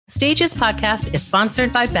Stages podcast is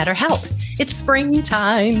sponsored by BetterHelp. It's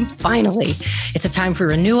springtime, finally. It's a time for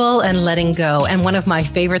renewal and letting go. And one of my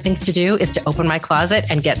favorite things to do is to open my closet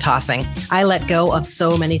and get tossing. I let go of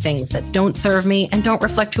so many things that don't serve me and don't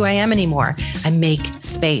reflect who I am anymore. I make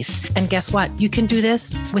space. And guess what? You can do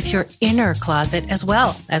this with your inner closet as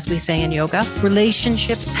well, as we say in yoga.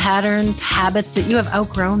 Relationships, patterns, habits that you have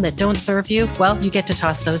outgrown that don't serve you, well, you get to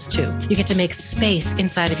toss those too. You get to make space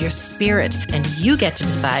inside of your spirit, and you get to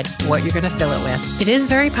decide what you're going to fill it with. It is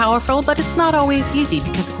very powerful, but it's not always easy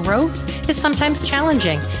because growth is sometimes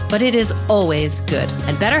challenging, but it is always good.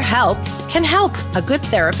 And BetterHelp can help. A good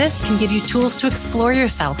therapist can give you tools to explore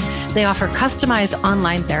yourself. They offer customized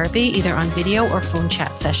online therapy, either on video or phone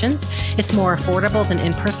chat sessions. It's more affordable than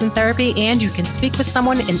in-person therapy, and you can speak with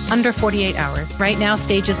someone in under 48 hours. Right now,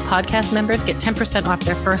 Stages podcast members get 10% off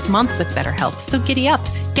their first month with BetterHelp. So giddy up,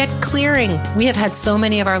 get clearing. We have had so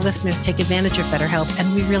many of our listeners take advantage of BetterHelp,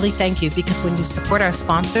 and we really thank you because when you support our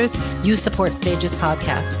sponsors, you support Stages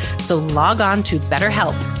podcast. So log on to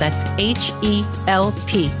BetterHelp. That's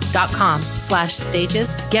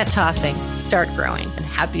HELP.com/stages. Get tossing, start growing, and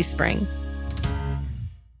happy spring.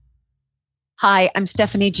 Hi, I'm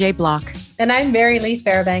Stephanie J. Block. And I'm Mary Lee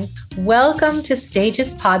Fairbanks. Welcome to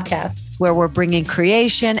Stages podcast, where we're bringing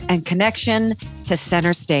creation and connection to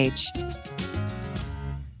center stage.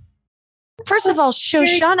 First of all,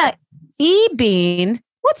 Shoshana E-Bean.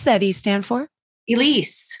 What's that E stand for?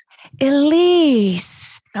 Elise.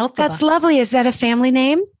 Elise. That's lovely. Is that a family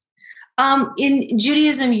name? In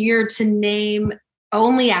Judaism, you're to name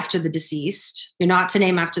only after the deceased. You're not to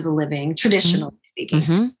name after the living, traditionally speaking.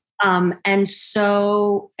 Mm-hmm. And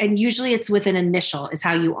usually it's with an initial is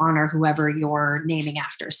how you honor whoever you're naming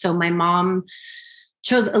after. So my mom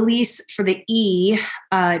chose Elise for the E,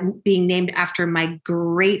 being named after my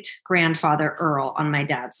great grandfather, Earl, on my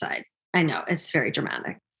dad's side. I know, it's very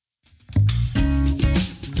dramatic.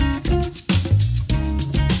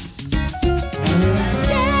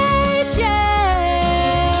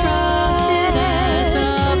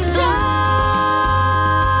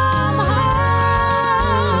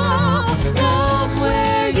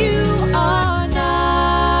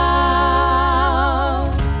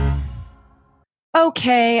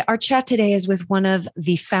 Okay, our chat today is with one of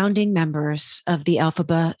the founding members of the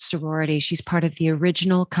Alphaba sorority. She's part of the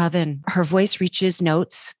original coven. Her voice reaches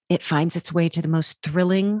notes. It finds its way to the most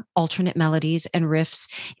thrilling alternate melodies and riffs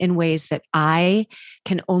in ways that I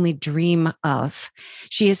can only dream of.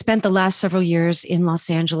 She has spent the last several years in Los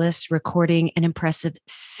Angeles recording an impressive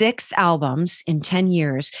 6 albums in 10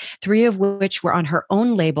 years, 3 of which were on her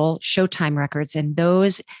own label, Showtime Records. And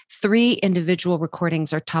those 3 individual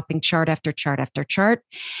recordings are topping chart after chart after chart.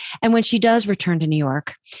 And when she does return to New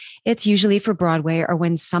York, it's usually for Broadway or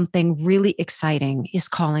when something really exciting is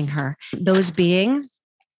calling her. Those being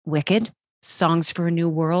Wicked, Songs for a New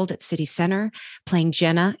World at City Center, playing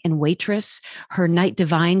Jenna in Waitress, her Night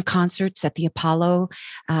Divine concerts at the Apollo,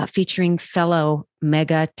 featuring fellow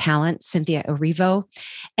mega talent Cynthia Erivo,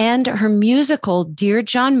 and her musical Dear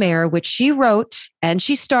John Mayer, which she wrote and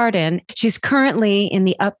she starred in. She's currently in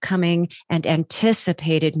the upcoming and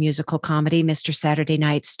anticipated musical comedy, Mr. Saturday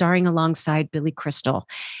Night, starring alongside Billy Crystal.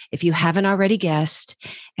 If you haven't already guessed,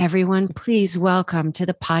 everyone, please welcome to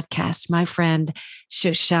the podcast, my friend,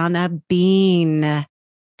 Shoshana Bean.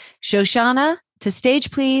 Shoshana, to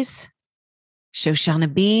stage, please.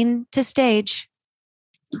 Shoshana Bean, to stage.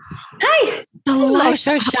 Hi. Hello,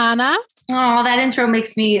 Shoshana. Oh, that intro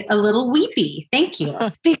makes me a little weepy. Thank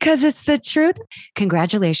you. Because it's the truth.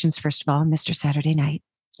 Congratulations, first of all, Mr. Saturday Night.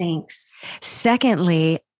 Thanks.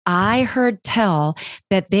 Secondly, I heard tell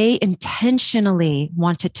that they intentionally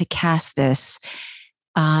wanted to cast this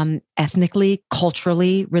ethnically,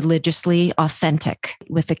 culturally, religiously authentic,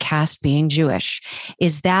 with the cast being Jewish.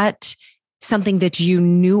 Is that something that you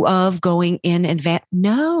knew of going in advance?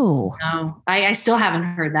 No, I still haven't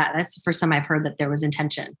heard that. That's the first time I've heard that there was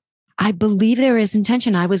intention. I believe there is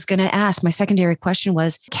intention. I was going to ask, my secondary question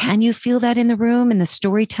was, can you feel that in the room, in the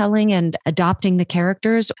storytelling and adopting the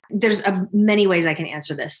characters? There's many ways I can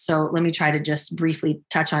answer this. So let me try to just briefly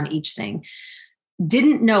touch on each thing.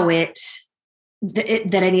 Didn't know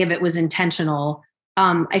that any of it was intentional.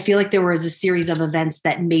 I feel like there was a series of events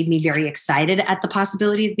that made me very excited at the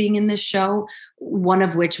possibility of being in this show. one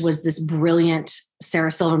of which was this brilliant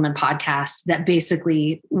Sarah Silverman podcast that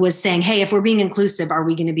basically was saying, hey, if we're being inclusive, are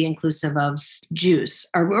we going to be inclusive of Jews?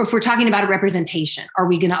 Or if we're talking about a representation, are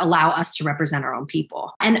we going to allow us to represent our own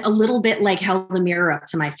people? And a little bit like held the mirror up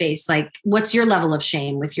to my face, like, what's your level of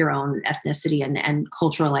shame with your own ethnicity and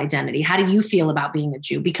cultural identity? How do you feel about being a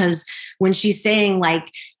Jew? Because when she's saying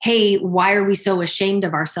like, hey, why are we so ashamed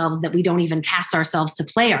of ourselves that we don't even cast ourselves to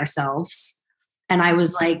play ourselves? And I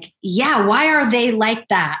was like, yeah, why are they like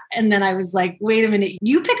that? And then I was like, wait a minute,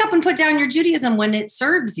 you pick up and put down your Judaism when it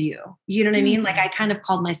serves you. You know what I mean? Like I kind of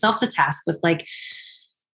called myself to task with like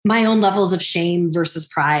my own levels of shame versus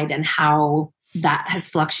pride and how that has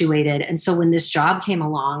fluctuated. And so when this job came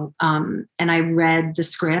along, and I read the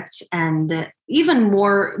script, and even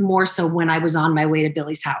more so when I was on my way to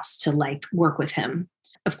Billy's house to like work with him,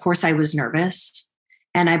 of course I was nervous,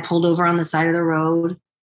 and I pulled over on the side of the road.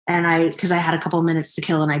 And because I had a couple of minutes to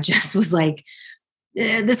kill, and I just was like,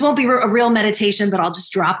 this won't be a real meditation, but I'll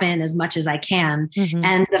just drop in as much as I can. Mm-hmm.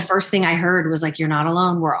 And the first thing I heard was like, you're not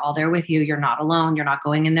alone. We're all there with you. You're not alone. You're not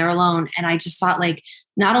going in there alone. And I just thought like,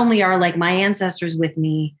 not only are like my ancestors with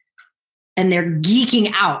me, and they're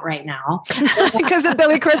geeking out right now because of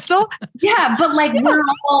Billy Crystal. Yeah. But like, we're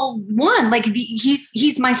all one, like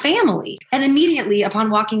he's my family. And immediately upon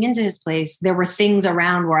walking into his place, there were things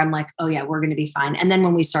around where I'm like, oh yeah, we're going to be fine. And then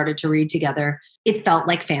when we started to read together, it felt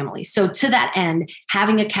like family. So to that end,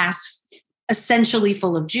 having a cast essentially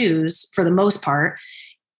full of Jews for the most part,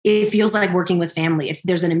 it feels like working with family. If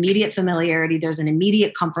there's an immediate familiarity, there's an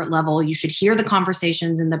immediate comfort level. You should hear the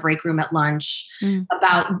conversations in the break room at lunch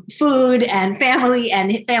about food and family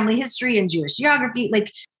history and Jewish geography.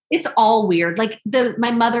 Like it's all weird. Like my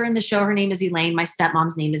mother in the show, her name is Elaine. My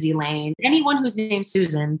stepmom's name is Elaine. Anyone whose name's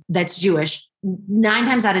Susan that's Jewish, 9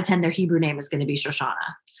 times out of 10, their Hebrew name is going to be Shoshana.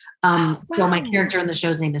 Wow. So my character in the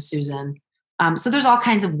show's name is Susan. So there's all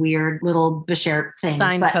kinds of weird little Bashert things.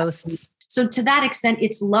 Signposts. So to that extent,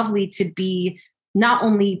 it's lovely to be not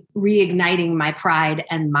only reigniting my pride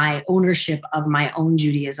and my ownership of my own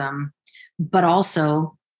Judaism, but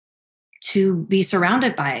also to be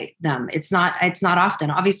surrounded by them. It's not often.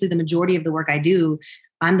 Obviously, the majority of the work I do,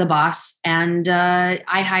 I'm the boss, and I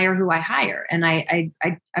hire who I hire, and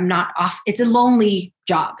I'm not off. It's a lonely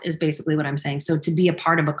job, is basically what I'm saying. So to be a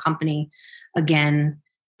part of a company again,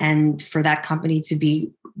 and for that company to be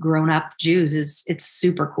grown up Jews it's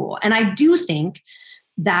super cool. And I do think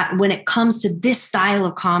that when it comes to this style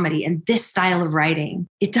of comedy and this style of writing,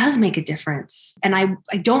 it does make a difference. And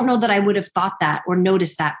I don't know that I would have thought that or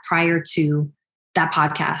noticed that prior to that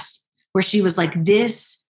podcast, where she was like,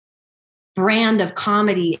 this brand of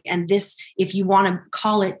comedy and this, if you want to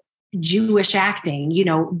call it Jewish acting, you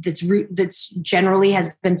know, that's generally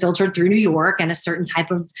has been filtered through New York and a certain type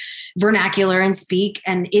of vernacular and speak.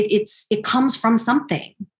 And it comes from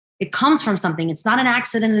something. It comes from something. It's not an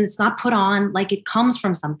accident and it's not put on. Like it comes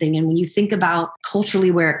from something. And when you think about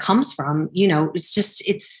culturally where it comes from, you know, it's just,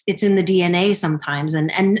 it's in the DNA sometimes.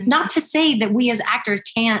 And not to say that we as actors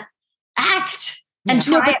can't act and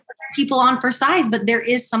try to put people on for size, but there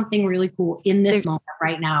is something really cool in this moment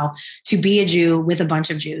right now to be a Jew with a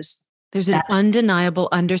bunch of Jews. There's an undeniable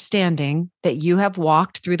understanding that you have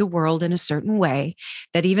walked through the world in a certain way,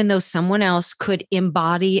 that even though someone else could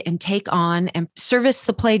embody and take on and service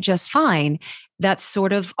the play just fine, that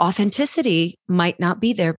sort of authenticity might not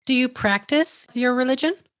be there. Do you practice your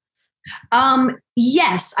religion?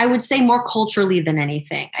 Yes, I would say more culturally than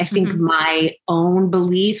anything. I think my own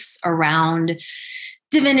beliefs around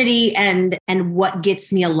divinity and what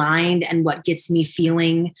gets me aligned and what gets me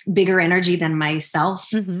feeling bigger energy than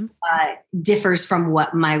myself differs from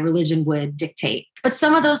what my religion would dictate. But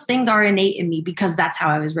some of those things are innate in me because that's how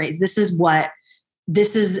I was raised. This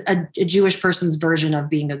is a Jewish person's version of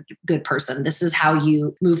being a good person. This is how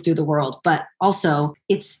you move through the world. But also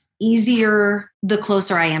it's easier the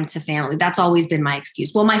closer I am to family. That's always been my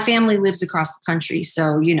excuse. Well, my family lives across the country,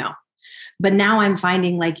 so, you know, but now I'm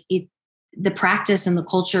finding like the practice and the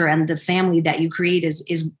culture and the family that you create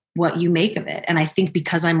is what you make of it. And I think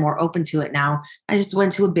because I'm more open to it now, I just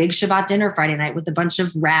went to a big Shabbat dinner Friday night with a bunch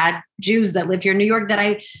of rad Jews that live here in New York that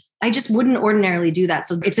I just wouldn't ordinarily do that.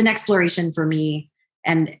 So it's an exploration for me.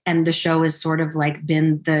 And the show has sort of like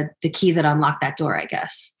been the key that unlocked that door, I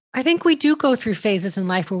guess. I think we do go through phases in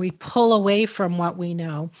life where we pull away from what we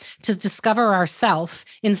know to discover ourselves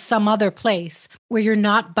in some other place where you're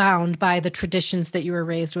not bound by the traditions that you were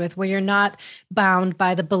raised with, where you're not bound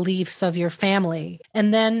by the beliefs of your family.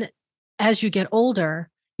 And then as you get older,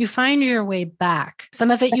 you find your way back.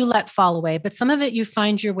 Some of it you let fall away, but some of it you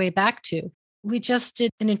find your way back to. We just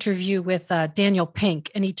did an interview with Daniel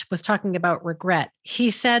Pink, and he was talking about regret.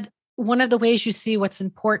 He said, one of the ways you see what's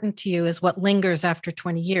important to you is what lingers after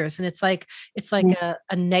 20 years. And it's like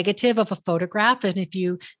a negative of a photograph. And if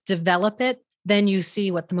you develop it, then you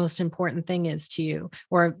see what the most important thing is to you,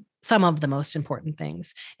 or some of the most important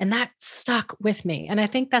things. And that stuck with me. And I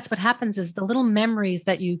think that's what happens, is the little memories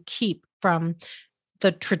that you keep from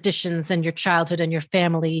the traditions and your childhood and your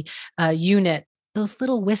family unit, those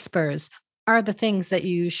little whispers are the things that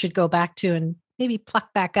you should go back to and maybe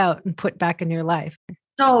pluck back out and put back in your life.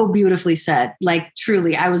 So beautifully said. Like,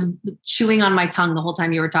 truly, I was chewing on my tongue the whole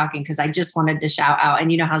time you were talking because I just wanted to shout out.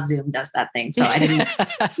 And you know how Zoom does that thing. So I didn't.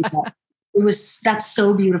 That's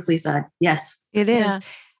so beautifully said. Yes, it is.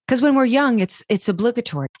 Because when we're young, it's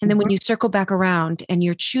obligatory. And then when you circle back around and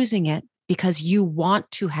you're choosing it because you want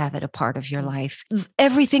to have it a part of your life,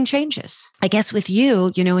 everything changes. I guess with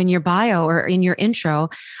you, in your bio or in your intro,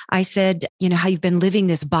 I said, how you've been living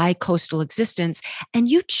this bi-coastal existence, and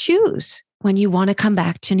you choose when you want to come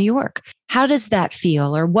back to New York. How does that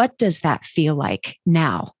feel, or what does that feel like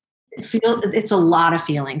now? It's a lot of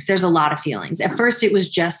feelings. There's a lot of feelings. At first, it was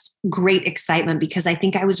just great excitement because I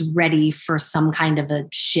think I was ready for some kind of a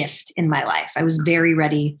shift in my life. I was very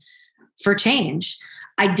ready for change.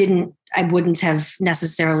 I wouldn't have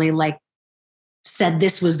necessarily said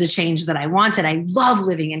this was the change that I wanted. I love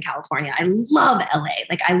living in California. I love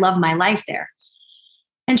LA. I love my life there.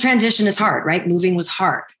 And transition is hard, right? Moving was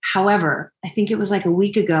hard. However, I think it was a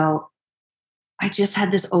week ago, I just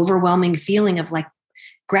had this overwhelming feeling of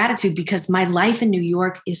gratitude because my life in New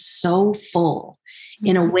York is so full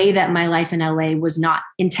in a way that my life in LA was not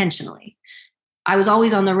intentionally. I was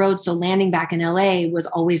always on the road. So landing back in LA was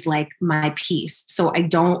always my peace. So I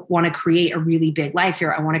don't want to create a really big life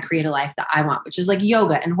here. I want to create a life that I want, which is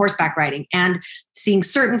yoga and horseback riding and seeing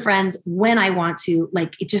certain friends when I want to.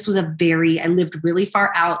 It just was I lived really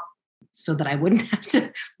far out so that I wouldn't have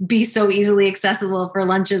to be so easily accessible for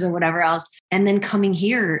lunches or whatever else. And then coming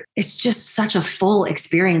here, it's just such a full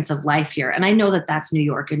experience of life here. And I know that that's New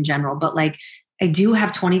York in general, but I do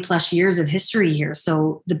have 20 plus years of history here.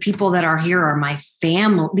 So the people that are here are my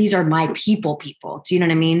family. These are my people. Do you know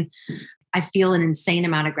what I mean? I feel an insane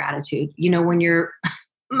amount of gratitude. When you're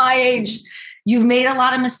my age, you've made a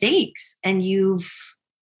lot of mistakes and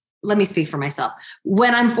let me speak for myself.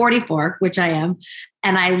 When I'm 44, which I am,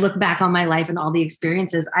 and I look back on my life and all the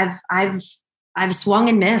experiences, I've swung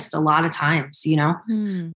and missed a lot of times,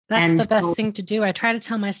 That's the best thing to do. I try to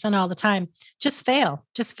tell my son all the time, just fail.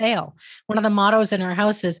 One of the mottos in our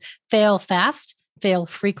house is fail fast, fail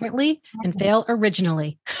frequently, and fail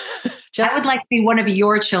originally. I would like to be one of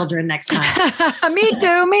your children next time. Me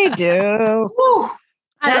too. Woo.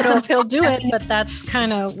 I don't know if he'll do it, but that's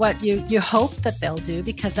kind of what you hope that they'll do,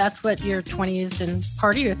 because that's what your 20s and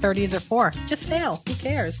part of your 30s are for. Just fail. Who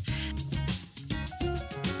cares?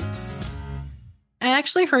 I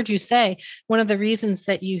actually heard you say one of the reasons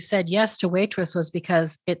that you said yes to Waitress was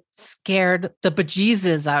because it scared the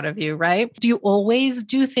bejesus out of you, right? Do you always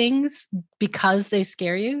do things because they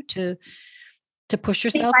scare you to push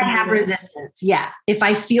yourself? If I have resistance, yeah. If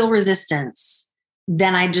I feel resistance,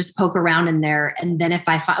 then I just poke around in there. And then if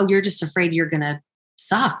I find, you're just afraid you're going to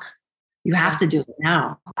suck, you have to do it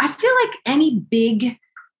now. I feel like any big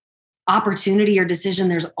opportunity or decision,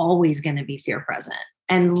 there's always going to be fear present.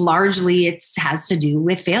 And largely it has to do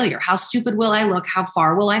with failure. How stupid will I look? How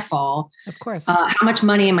far will I fall? Of course. How much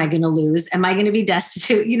money am I going to lose? Am I going to be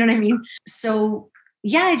destitute? You know what I mean? So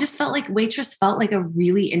yeah, I just felt like Waitress felt like a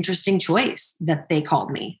really interesting choice that they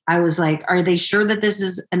called me. I was like, are they sure that this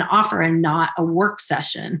is an offer and not a work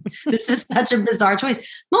session? This is such a bizarre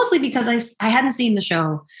choice. Mostly because I hadn't seen the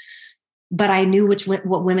show, but I knew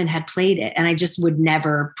what women had played it. And I just would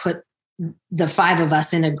never put the five of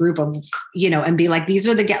us in a group of, and be like, these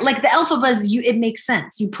are the guys, like the Elphabas, it makes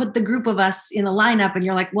sense. You put the group of us in a lineup and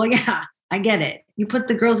you're like, well, yeah, I get it. You put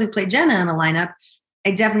the girls who play Jenna in a lineup.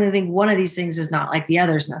 I definitely think one of these things is not like the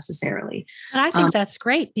others necessarily. And I think that's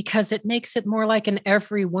great because it makes it more like an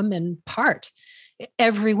every woman part.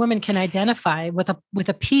 Every woman can identify with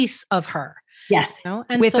a piece of her. Yes.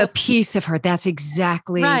 And with a piece of her. That's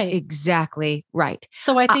exactly right.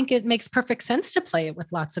 So I think it makes perfect sense to play it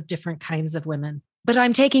with lots of different kinds of women. But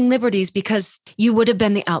I'm taking liberties because you would have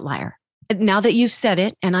been the outlier. Now that you've said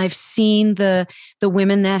it, and I've seen the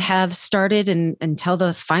women that have started and until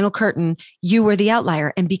the final curtain, you were the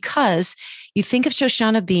outlier. And because you think of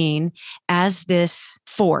Shoshana Bean as this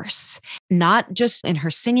force, not just in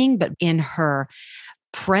her singing, but in her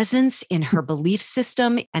presence, in her belief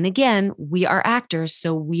system. And again, we are actors,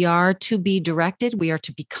 so we are to be directed. We are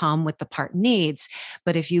to become what the part needs.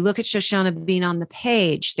 But if you look at Shoshana Bean on the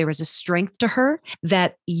page, there is a strength to her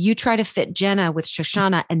that you try to fit Jenna with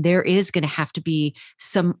Shoshana, and there is going to have to be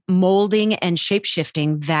some molding and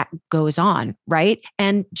shape-shifting that goes on, right?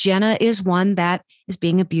 And Jenna is one that is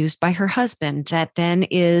being abused by her husband, that then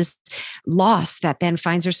is lost, that then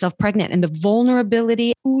finds herself pregnant, and the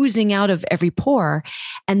vulnerability oozing out of every pore.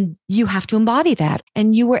 And you have to embody that.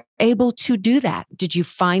 And you were able to do that. Did you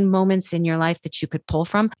find moments in your life that you could pull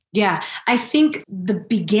from? Yeah, I think the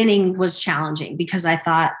beginning was challenging because I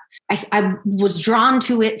thought I was drawn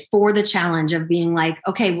to it for the challenge of being like,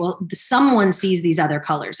 okay, well, someone sees these other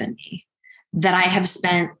colors in me that I have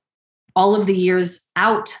spent all of the years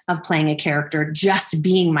out of playing a character, just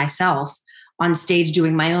being myself on stage,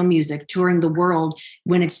 doing my own music, touring the world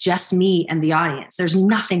when it's just me and the audience. There's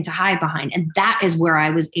nothing to hide behind. And that is where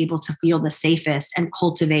I was able to feel the safest and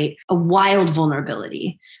cultivate a wild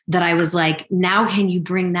vulnerability that I was like, now can you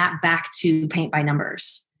bring that back to paint by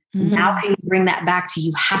numbers? Mm-hmm. Now can you bring that back to,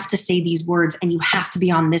 you have to say these words and you have to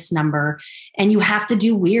be on this number and you have to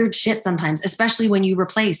do weird shit sometimes, especially when you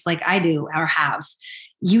replace like I do or have.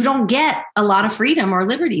 You don't get a lot of freedom or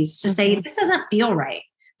liberties to say, this doesn't feel right,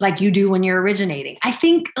 like you do when you're originating. I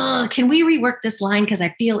think, can we rework this line? Because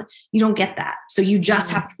I feel you don't get that. So you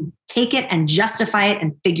just have to take it and justify it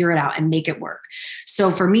and figure it out and make it work.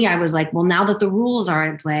 So for me, I was like, well, now that the rules are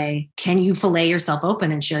in play, can you fillet yourself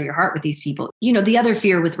open and share your heart with these people? You know, the other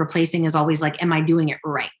fear with replacing is always like, am I doing it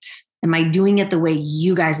right? Am I doing it the way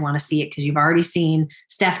you guys want to see it? Because you've already seen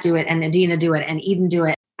Steph do it and Adina do it and Eden do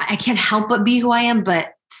it. I can't help but be who I am,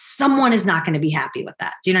 but someone is not going to be happy with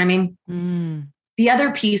that. Do you know what I mean? Mm. The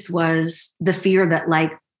other piece was the fear that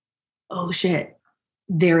like, oh shit,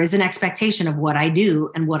 there is an expectation of what I do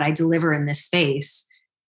and what I deliver in this space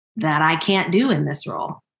that I can't do in this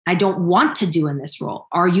role. I don't want to do in this role.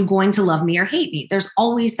 Are you going to love me or hate me? There's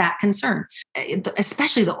always that concern,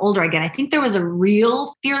 especially the older I get. I think there was a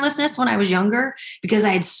real fearlessness when I was younger because I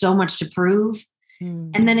had so much to prove.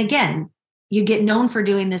 Mm. And then again, you get known for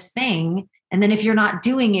doing this thing. And then if you're not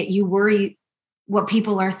doing it, you worry what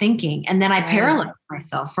people are thinking. And then I paralyzed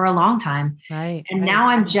myself for a long time. Right. And now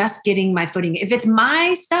I'm just getting my footing. If it's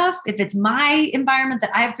my stuff, if it's my environment that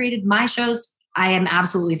I've created, my shows, I am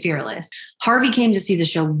absolutely fearless. Harvey came to see the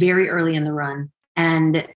show very early in the run.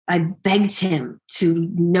 And I begged him to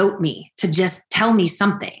note me, to just tell me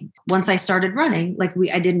something. Once I started running,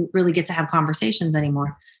 I didn't really get to have conversations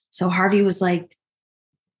anymore. So Harvey was like,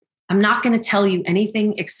 I'm not going to tell you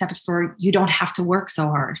anything except for you don't have to work so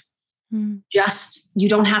hard. Just, you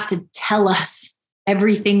don't have to tell us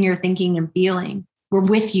everything you're thinking and feeling. We're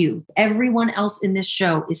with you. Everyone else in this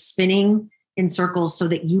show is spinning in circles so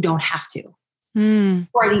that you don't have to. You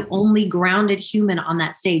are the only grounded human on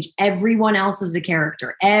that stage. Everyone else is a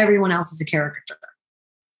character. Everyone else is a caricature.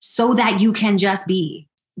 So that you can just be.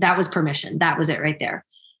 That was permission. That was it right there.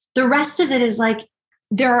 The rest of it is like,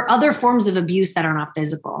 there are other forms of abuse that are not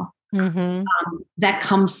physical. That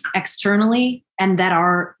come externally and that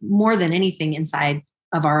are more than anything inside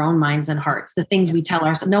of our own minds and hearts. The things we tell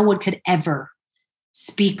ourselves, no one could ever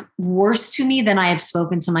speak worse to me than I have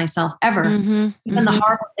spoken to myself ever. Even the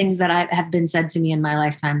horrible things that have been said to me in my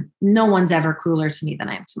lifetime, no one's ever crueler to me than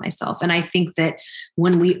I am to myself. And I think that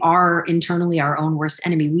when we are internally our own worst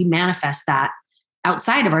enemy, we manifest that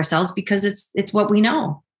outside of ourselves because it's what we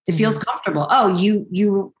know. It feels comfortable. Oh,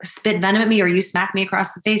 you spit venom at me or you smack me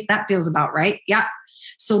across the face. That feels about right. Yeah.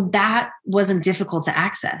 So that wasn't difficult to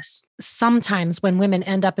access. Sometimes when women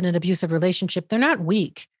end up in an abusive relationship, they're not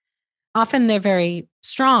weak. Often they're very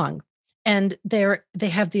strong and they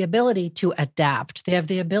have the ability to adapt. They have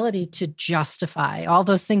the ability to justify all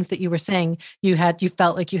those things that you were saying you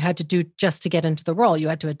felt like you had to do just to get into the role. You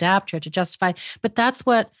had to adapt, you had to justify. But that's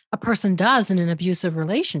what a person does in an abusive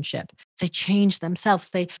relationship. They change themselves.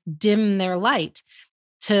 They dim their light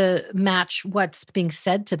to match what's being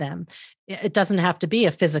said to them. It doesn't have to be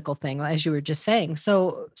a physical thing, as you were just saying.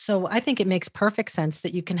 So I think it makes perfect sense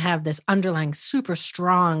that you can have this underlying super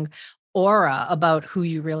strong aura about who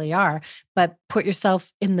you really are, but put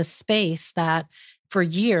yourself in the space that for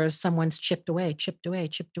years someone's chipped away,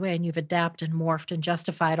 and you've adapted and morphed and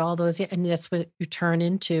justified all those, and that's what you turn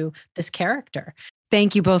into this character.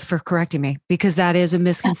 Thank you both for correcting me, because that is a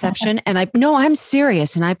misconception. And I'm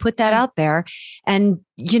serious. And I put that out there. And,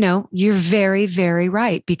 you're very, very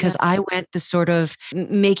right, because I went the sort of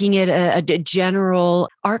making it a general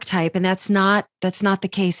archetype. And that's not the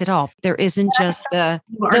case at all. There isn't just the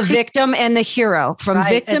victim and the hero. From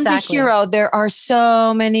victim to hero, there are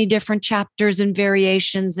so many different chapters and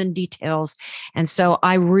variations and details. And so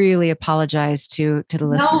I really apologize to the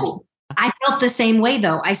listeners. I felt the same way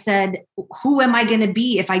though. I said, who am I going to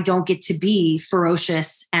be if I don't get to be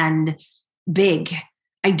ferocious and big?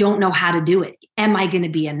 I don't know how to do it. Am I going to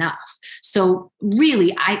be enough? So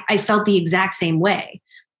really, I felt the exact same way.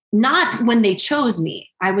 Not when they chose me.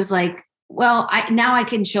 I was like, well, now I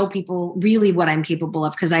can show people really what I'm capable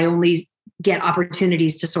of, because I only get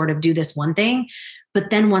opportunities to sort of do this one thing. But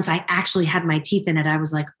then once I actually had my teeth in it, I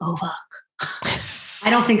was like, oh, fuck, I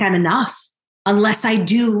don't think I'm enough. Unless I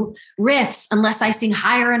do riffs, unless I sing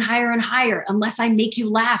higher and higher and higher, unless I make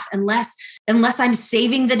you laugh, unless I'm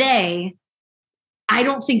saving the day, I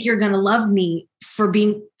don't think you're going to love me for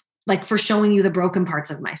showing you the broken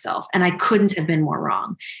parts of myself. And I couldn't have been more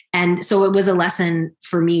wrong. And so it was a lesson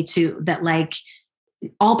for me too, that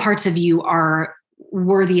all parts of you are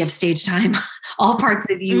worthy of stage time. All parts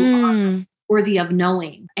of you are worthy of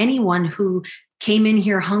knowing. Anyone who came in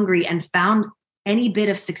here hungry and found any bit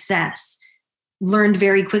of success learned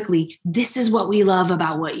very quickly, this is what we love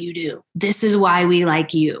about what you do. This is why we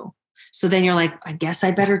like you. So then you're like, I guess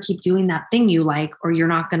I better keep doing that thing you like, or you're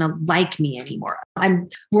not going to like me anymore. I'm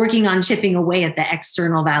working on chipping away at the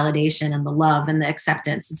external validation and the love and the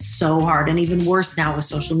acceptance. It's so hard. And even worse now with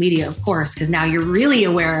social media, of course, because now you're really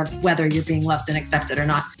aware of whether you're being loved and accepted or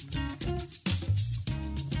not.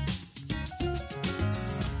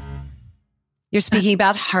 You're speaking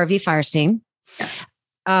about Harvey Fierstein.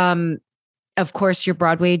 Of course, your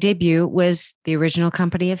Broadway debut was the original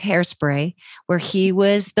company of Hairspray, where he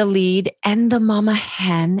was the lead and the mama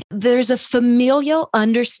hen. There's a familial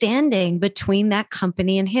understanding between that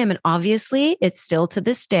company and him. And obviously, it's still to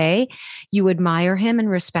this day, you admire him and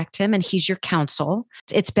respect him, and he's your counsel.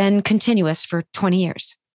 It's been continuous for 20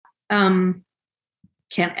 years. Can't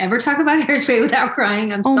ever talk about Hairspray without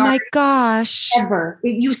crying. I'm sorry. Oh my gosh. Ever.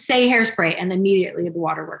 You say Hairspray and immediately the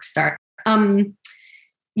waterworks start.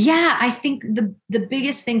 Yeah, I think the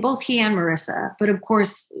biggest thing, both he and Marissa, but of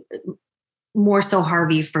course, more so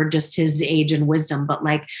Harvey for just his age and wisdom. But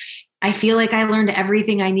I feel like I learned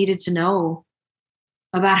everything I needed to know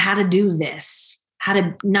about how to do this, how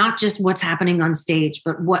to not just what's happening on stage,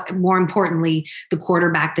 but what, more importantly, the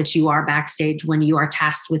quarterback that you are backstage when you are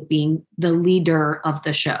tasked with being the leader of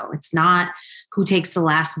the show. It's not who takes the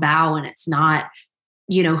last bow, and it's not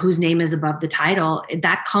whose name is above the title.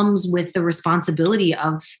 That comes with the responsibility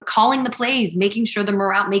of calling the plays, making sure the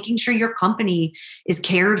morale, making sure your company is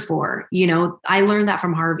cared for. I learned that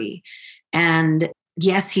from Harvey. And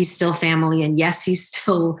yes, he's still family. And yes, he's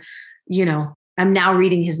still, I'm now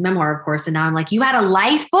reading his memoir, of course. And now I'm like, you had a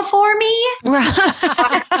life before me?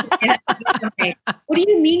 What do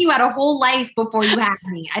you mean you had a whole life before you had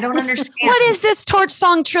me? I don't understand. What is this Torch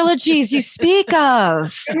Song trilogies you speak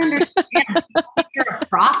of? I don't understand. You're a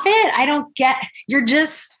prophet? I don't get, you're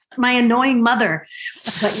just my annoying mother.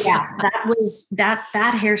 But yeah, that was that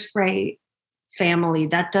Hairspray family.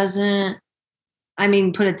 That doesn't,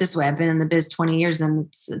 put it this way. I've been in the biz 20 years and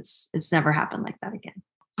it's never happened like that again.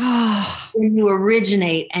 When you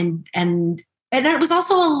originate and it was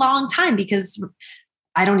also a long time, because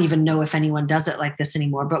I don't even know if anyone does it like this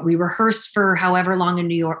anymore, but we rehearsed for however long in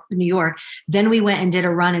New York. Then we went and did a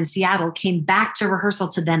run in Seattle, came back to rehearsal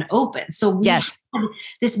to then open. So we had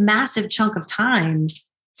this massive chunk of time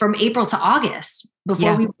from April to August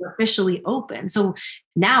before we were officially open. So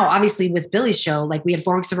now, obviously with Billy's show, we had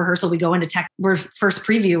 4 weeks of rehearsal, we go into we're first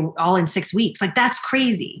preview all in 6 weeks. That's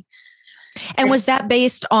crazy. And was that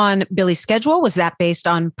based on Billy's schedule? Was that based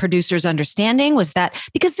on producers' understanding? Was that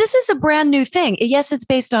because this is a brand new thing? Yes, it's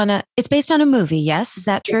based on a movie. Yes, is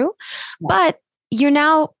that true? Yeah. But you're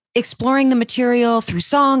now exploring the material through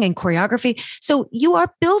song and choreography. So you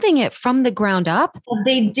are building it from the ground up. Well,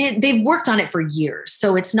 they've worked on it for years.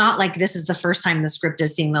 So it's not like this is the first time the script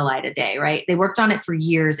is seeing the light of day, right? They worked on it for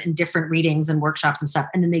years in different readings and workshops and stuff.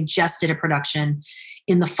 And then they just did a production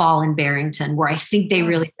in the fall in Barrington, where I think they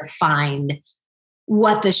really defined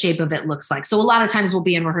what the shape of it looks like. So a lot of times we'll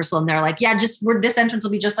be in rehearsal and they're like, yeah, this entrance will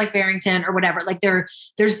be just like Barrington or whatever.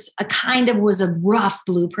 There's a kind of was a rough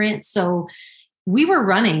blueprint. So we were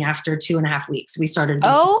running after 2.5 weeks. We started.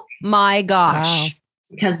 Oh my gosh. Wow.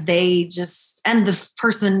 Because they just, and the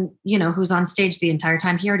person, who's on stage the entire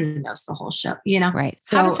time, he already knows the whole show, Right.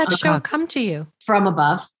 So how did that show come to you? From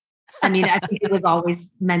above. I mean, I think it was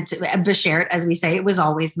always meant to, Bashert, as we say, it was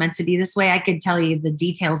always meant to be this way. I could tell you the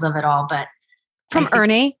details of it all, but. From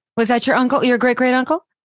Ernie, was that your uncle, your great uncle?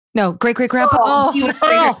 No, great grandpa.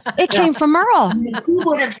 Oh, it came from Merle. Who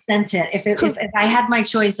would have sent it if I had my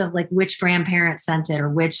choice of like which grandparent sent it or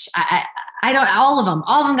which I don't, all of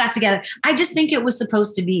them got together. I just think it was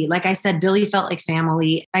supposed to be, like I said, Billy felt like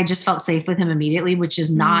family. I just felt safe with him immediately, which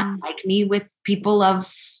is not like me with people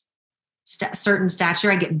of certain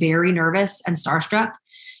stature. I get very nervous and starstruck.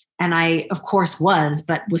 And I, of course,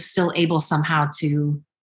 but was still able somehow to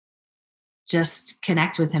just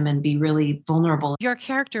connect with him and be really vulnerable. Your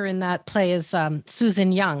character in that play is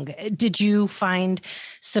Susan Young. Did you find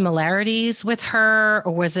similarities with her,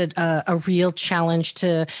 or was it a real challenge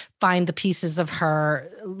to find the pieces of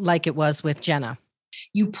her like it was with Jenna?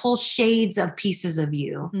 You pull shades of pieces of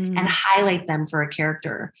you and highlight them for a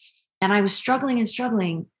character. And I was struggling.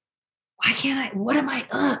 Why can't I? What am I?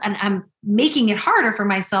 And I'm making it harder for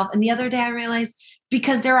myself. And the other day I realized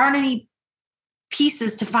because there aren't any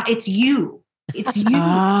pieces to find. It's you. It's you.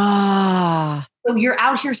 So you're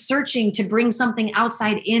out here searching to bring something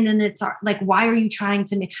outside in. And it's like, why are you trying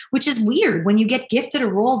to make, which is weird when you get gifted a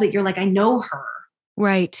role that you're like, I know her.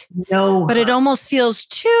 Right. No. But it almost feels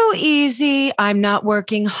too easy. I'm not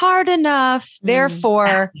working hard enough.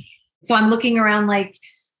 Therefore. So I'm looking around like,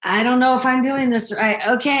 I don't know if I'm doing this right.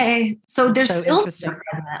 Okay. So there's still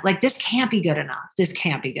like, this can't be good enough. This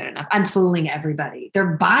can't be good enough. I'm fooling everybody.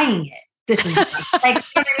 They're buying it. This is like,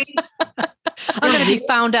 I'm going to be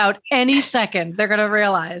found out any second. They're going to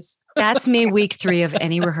realize. That's me week 3 of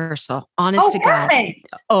any rehearsal. Honest to perfect.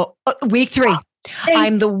 God. Week 3.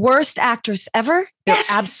 I'm the worst actress ever. They're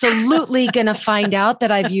absolutely going to find out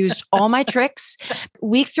that I've used all my tricks.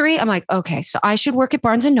 Week 3, I'm like, okay, so I should work at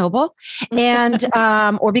Barnes and Noble and,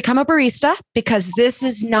 or become a barista because this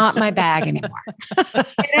is not my bag anymore. And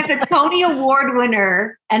if a Tony Award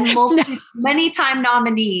winner and many time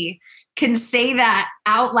nominee can say that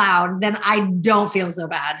out loud, then I don't feel so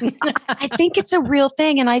bad. I think it's a real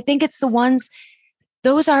thing. And I think it's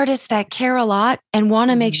those artists that care a lot and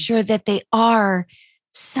want to make sure that they are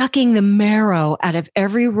sucking the marrow out of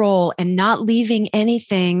every role and not leaving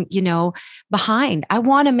anything, behind. I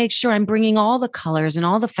want to make sure I'm bringing all the colors and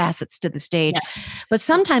all the facets to the stage. Yeah. But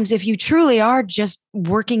sometimes if you truly are just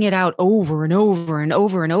working it out over and over and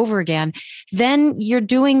over and over again, then you're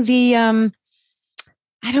doing the,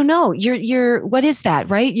 I don't know. You're, what is that,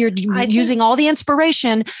 right? You're using all the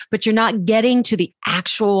inspiration, but you're not getting to the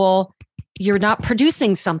actual, you're not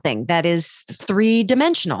producing something that is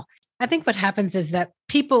 3-dimensional. I think what happens is that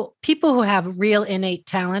people who have real innate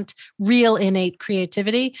talent, real innate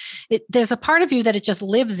creativity, there's a part of you that it just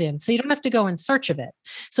lives in. So you don't have to go in search of it.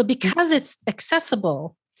 So because it's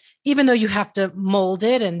accessible, even though you have to mold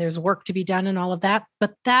it and there's work to be done and all of that,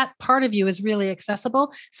 but that part of you is really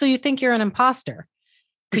accessible. So you think you're an imposter.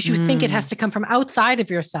 Because you think it has to come from outside of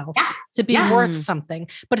yourself to be worth something,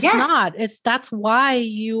 but it's not. That's why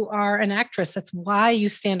you are an actress. That's why you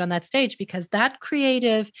stand on that stage, because that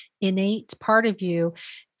creative, innate part of you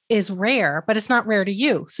is rare, but it's not rare to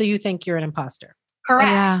you. So you think you're an imposter. Correct.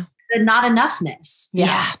 Yeah. The not enoughness.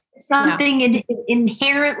 Yeah. Something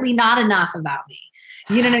inherently not enough about me.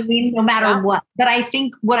 You know what I mean? No matter what. But I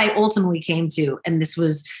think what I ultimately came to, and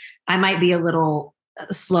I might be a little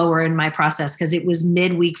slower in my process because it was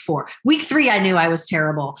week 4. Week 3, I knew I was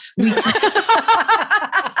terrible. Week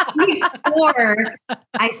 4,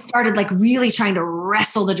 I started like really trying to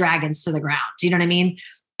wrestle the dragons to the ground. Do you know what I mean?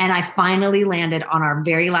 And I finally landed on our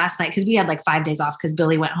very last night because we had like 5 days off because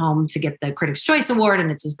Billy went home to get the Critics' Choice Award and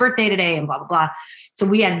it's his birthday today and blah, blah, blah. So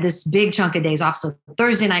we had this big chunk of days off. So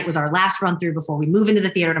Thursday night was our last run through before we move into the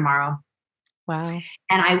theater tomorrow. Wow.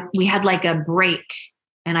 And we had like a break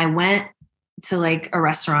and I went to like a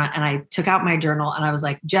restaurant and I took out my journal and I was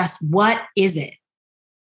like, Jess, what is it?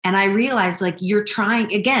 And I realized like you're trying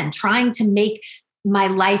to make my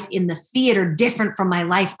life in the theater different from my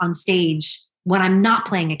life on stage when I'm not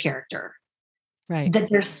playing a character. Right. That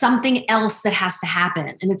there's something else that has to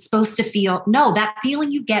happen. And it's supposed to that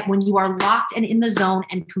feeling you get when you are locked and in the zone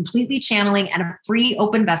and completely channeling and a free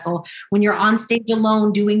open vessel when you're on stage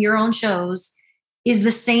alone doing your own shows is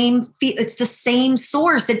the same. It's the same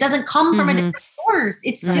source. It doesn't come from a different source.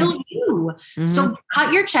 It's still you. So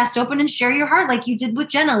cut your chest open and share your heart like you did with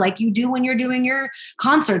Jenna, like you do when you're doing your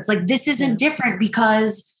concerts. Like this isn't different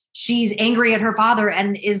because she's angry at her father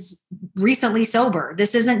and is recently sober.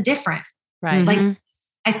 This isn't different. Right. Like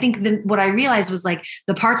I think what I realized was like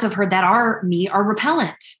the parts of her that are me are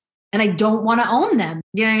repellent and I don't want to own them.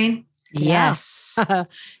 You know what I mean? Yes.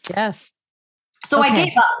 Yes. So I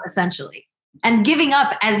gave up essentially. And giving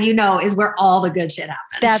up, as you know, is where all the good shit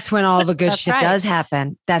happens. That's when all the good shit does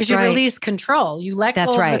happen. That's you right. release control. You let go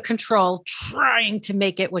of the control, trying to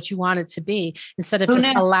make it what you want it to be, instead of just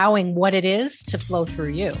allowing what it is to flow through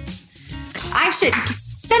you. I should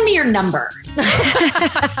send me your number.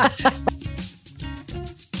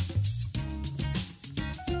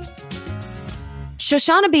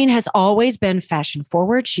 Shoshana Bean has always been fashion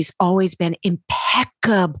forward. She's always been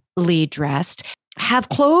impeccably dressed. Have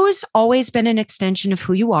clothes always been an extension of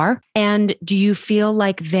who you are? And do you feel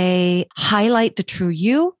like they highlight the true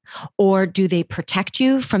you, or do they protect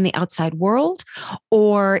you from the outside world?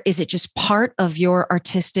 Or is it just part of your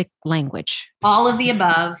artistic language? All of the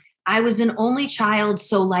above. I was an only child,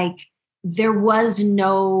 so like there was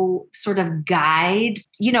no sort of guide.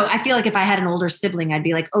 You know, I feel like if I had an older sibling, I'd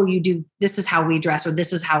be like, oh, this is how we dress, or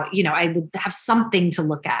this is how, you know, I would have something to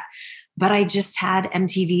look at. But I just had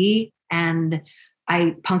MTV and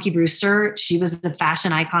Punky Brewster, she was a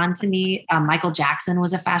fashion icon to me. Michael Jackson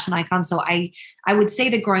was a fashion icon. So I would say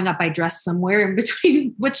that growing up, I dressed somewhere in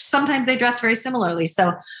between, which sometimes they dress very similarly.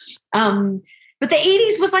 So, but the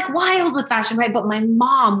 80s was like wild with fashion, right? But my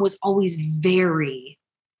mom was always very,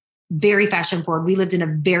 very fashion forward. We lived in a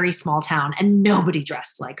very small town and nobody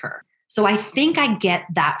dressed like her. So I think I get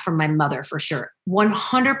that from my mother for sure.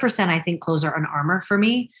 100% I think clothes are an armor for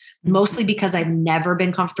me, mostly because I've never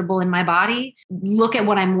been comfortable in my body. Look at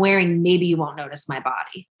what I'm wearing. Maybe you won't notice my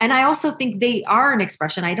body. And I also think they are an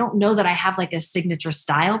expression. I don't know that I have like a signature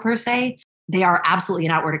style per se. They are absolutely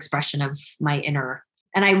an outward expression of my inner.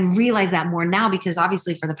 And I realize that more now because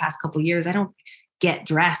obviously for the past couple of years, I don't get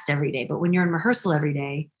dressed every day. But when you're in rehearsal every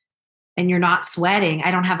day, and you're not sweating.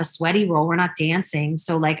 I don't have a sweaty role. We're not dancing.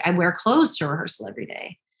 So like I wear clothes to rehearsal every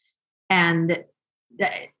day. And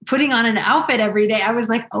putting on an outfit every day, I was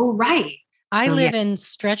like, oh, right. I live in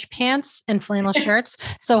stretch pants and flannel shirts.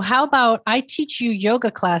 So how about I teach you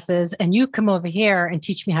yoga classes and you come over here and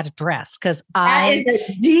teach me how to dress? Because that is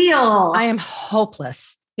a deal. I am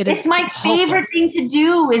hopeless. It's my favorite thing to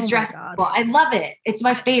do is dress people. I love it. It's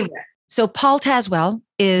my favorite. So Paul Tazwell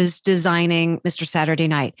is designing Mr. Saturday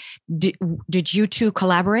Night. Did you two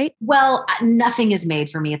collaborate? Well, nothing is made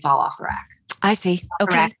for me. It's all off the rack. I see.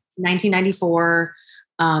 Okay. 1994.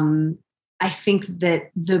 I think that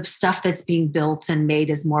the stuff that's being built and made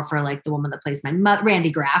is more for like the woman that plays my mother,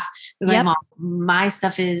 Randy Graff. My mom. My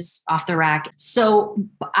stuff is off the rack. So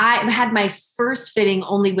I had my first fitting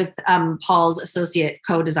only with Paul's associate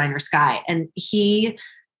co-designer, Sky. And he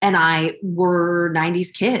and I were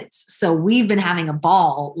 90s kids. So we've been having a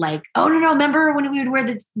ball like, oh, no, remember when we would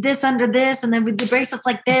wear this under this and then with the bracelets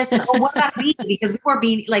like this? And what about beanie? Because we wore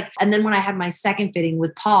beanie. Like, and then when I had my second fitting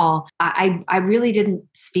with Paul, I really didn't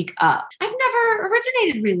speak up. I've never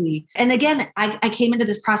originated really. And again, I came into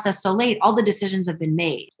this process so late. All the decisions have been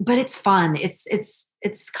made, but it's fun.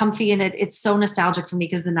 It's comfy and it's so nostalgic for me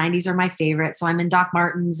because the 90s are my favorite. So I'm in Doc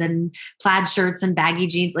Martens and plaid shirts and baggy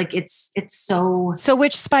jeans. Like it's so. So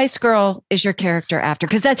which Spice Girl is your character after?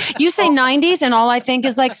 Because that you say 90s and all I think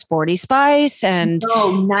is like Sporty Spice and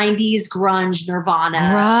 90s grunge, Nirvana.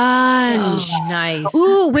 Grunge. Oh, nice.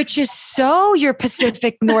 Ooh, which is so your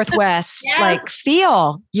Pacific Northwest like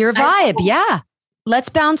feel, your vibe. Yeah. Let's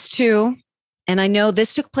bounce to, and I know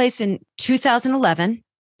this took place in 2011.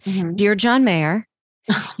 Mm-hmm. Dear John Mayer.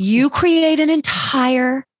 You create an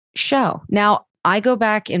entire show. Now, I go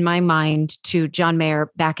back in my mind to John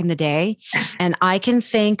Mayer back in the day, and I can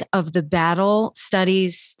think of the Battle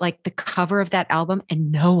Studies, like the cover of that album,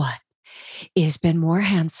 and no one has been more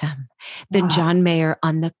handsome than John Mayer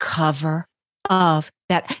on the cover of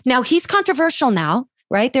that. Now, he's controversial now,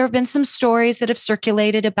 right? There have been some stories that have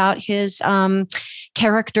circulated about his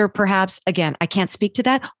character, perhaps. Again, I can't speak to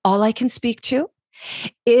that. All I can speak to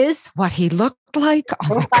is what he looked like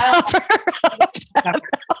on the cover.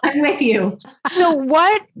 I'm with you. So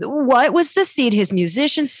what was the seed? His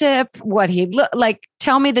musicianship? What he looked like?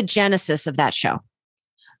 Tell me the genesis of that show.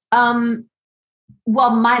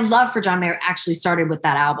 Well, my love for John Mayer actually started with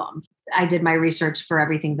that album. I did my research for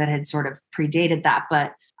everything that had sort of predated that,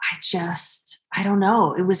 but I don't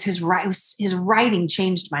know. It was his writing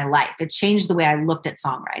changed my life. It changed the way I looked at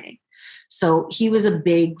songwriting. So he was a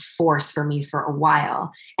big force for me for a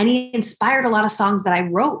while. And he inspired a lot of songs that I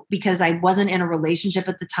wrote because I wasn't in a relationship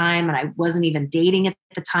at the time and I wasn't even dating at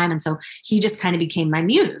the time. And so he just kind of became my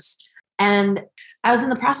muse. And I was in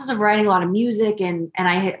the process of writing a lot of music and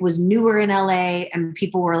I was newer in LA and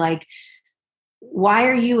people were like, why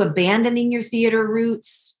are you abandoning your theater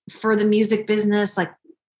roots for the music business? Like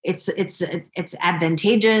it's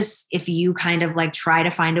advantageous if you kind of like try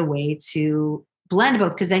to find a way to blend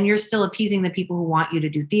both, because then you're still appeasing the people who want you to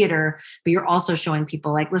do theater, but you're also showing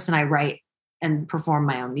people like, listen, I write and perform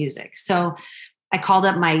my own music. So I called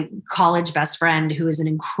up my college best friend, who is an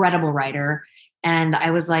incredible writer. And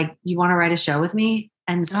I was like, you want to write a show with me?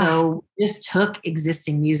 And so just took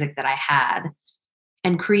existing music that I had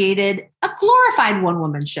and created a glorified one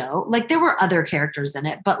woman show. Like there were other characters in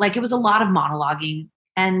it, but like it was a lot of monologuing.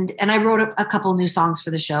 And I wrote a couple new songs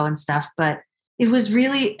for the show and stuff, but it was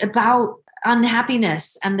really about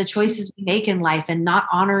unhappiness and the choices we make in life and not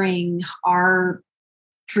honoring our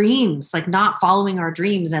dreams, like not following our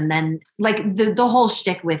dreams. And then like the whole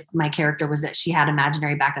shtick with my character was that she had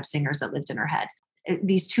imaginary backup singers that lived in her head.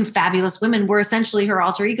 These two fabulous women were essentially her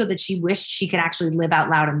alter ego that she wished she could actually live out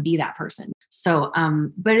loud and be that person. So,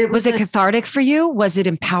 but it was it cathartic for you? Was it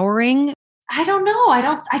empowering? I don't know.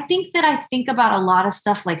 I think that I think about a lot of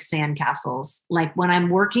stuff like sandcastles. Like when I'm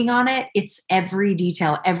working on it, it's every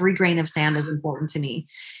detail, every grain of sand is important to me.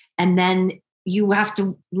 And then you have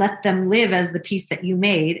to let them live as the piece that you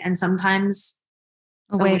made. And sometimes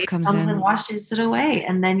a wave comes in and washes it away.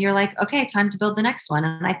 And then you're like, okay, time to build the next one.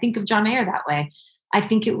 And I think of John Mayer that way. I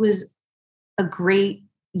think it was a great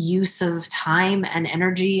use of time and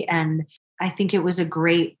energy. And I think it was a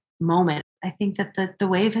great moment. I think that the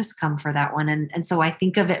wave has come for that one. And so I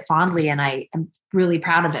think of it fondly and I am really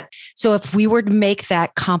proud of it. So if we were to make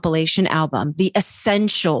that compilation album, the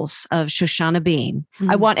essentials of Shoshana Bean,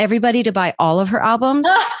 I want everybody to buy all of her albums.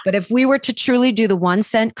 But if we were to truly do the 1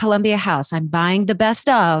 cent Columbia House, I'm buying the best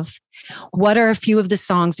of, what are a few of the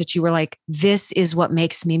songs that you were like, this is what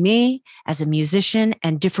makes me as a musician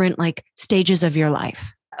and different like stages of your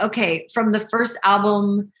life? Okay. From the first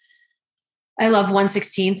album, I love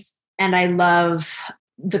 1/16th. And I love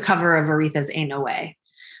the cover of Aretha's Ain't No Way.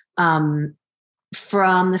 From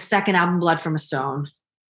the second album, Blood from a Stone.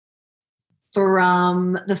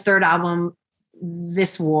 From the third album,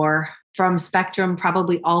 This War. From Spectrum,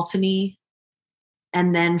 probably All to Me.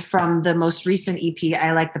 And then from the most recent EP,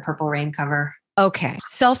 I like the Purple Rain cover. Okay.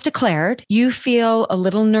 Self-declared, you feel a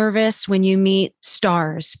little nervous when you meet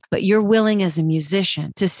stars, but you're willing as a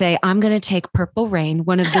musician to say, I'm going to take Purple Rain,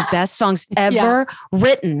 one of the best songs ever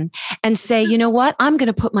written, and say, you know what? I'm going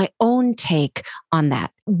to put my own take on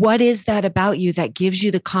that. What is that about you that gives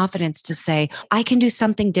you the confidence to say, I can do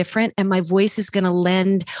something different and my voice is going to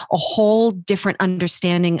lend a whole different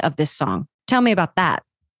understanding of this song? Tell me about that.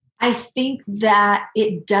 I think that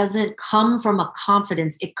it doesn't come from a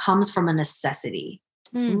confidence. It comes from a necessity.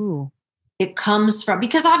 Ooh. It comes from,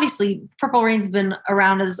 because obviously Purple Rain's been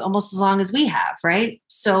around almost as long as we have, right?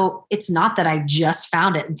 So it's not that I just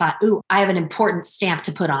found it and thought, ooh, I have an important stamp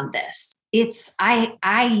to put on this. It's,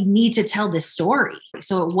 I need to tell this story.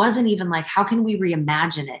 So it wasn't even like, how can we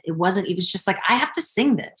reimagine it? It was just like, I have to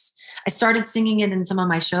sing this. I started singing it in some of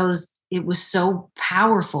my shows. It was so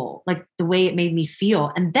powerful, like the way it made me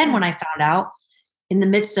feel. And then when I found out in the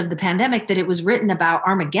midst of the pandemic that it was written about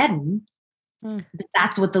Armageddon,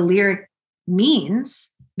 that's what the lyric means.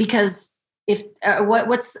 Because if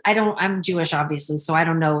I'm Jewish, obviously, so I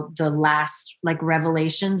don't know the last like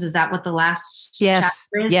Revelations. Is that what the last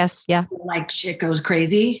chapter is? Yes. Yeah. Like shit goes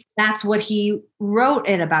crazy. That's what he wrote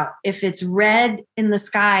it about. If it's red in the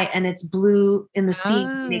sky and it's blue in the sea,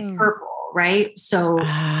 make purple. Right. So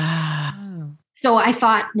I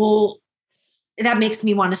thought, well, that makes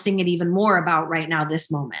me want to sing it even more about right now, this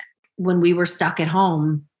moment. When we were stuck at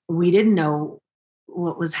home, we didn't know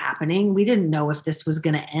what was happening. We didn't know if this was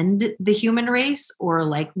going to end the human race or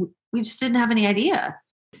like, we just didn't have any idea.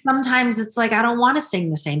 Sometimes it's like, I don't want to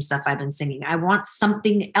sing the same stuff I've been singing. I want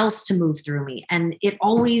something else to move through me. And it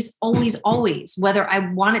always, whether I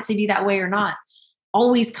want it to be that way or not,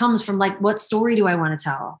 always comes from like, what story do I want to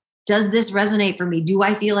tell? Does this resonate for me? Do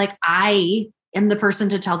I feel like I am the person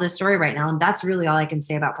to tell this story right now? And that's really all I can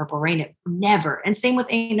say about Purple Rain. It never. And same with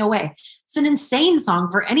Ain't No Way. It's an insane song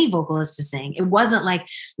for any vocalist to sing. It wasn't like,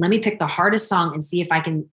 let me pick the hardest song and see if I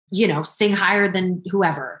can, sing higher than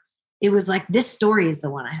whoever. It was like, this story is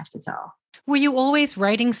the one I have to tell. Were you always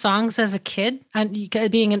writing songs as a kid? And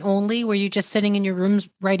being an only, were you just sitting in your rooms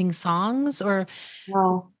writing songs, or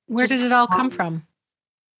where did it all come from?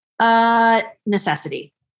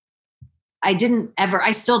 Necessity. I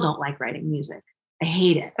still don't like writing music. I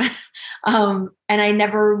hate it. And I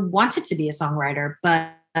never wanted to be a songwriter,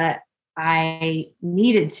 but I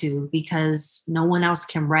needed to because no one else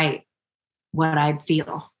can write what I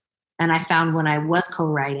feel. And I found when I was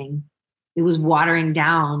co-writing, it was watering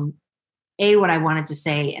down A, what I wanted to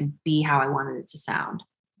say, and B, how I wanted it to sound.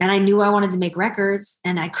 And I knew I wanted to make records,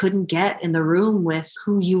 and I couldn't get in the room with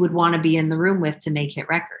who you would want to be in the room with to make hit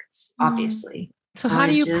records, obviously. So how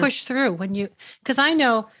do you push through because I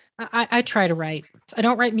know I try to write. I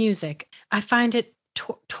don't write music. I find it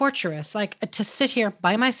torturous, like to sit here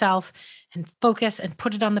by myself and focus and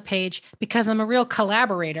put it on the page because I'm a real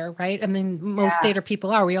collaborator, right? I mean, most theater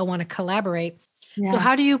people are, we all want to collaborate. Yeah. So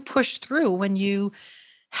how do you push through when you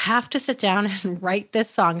have to sit down and write this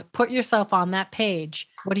song, put yourself on that page?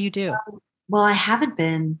 What do you do? Well, I haven't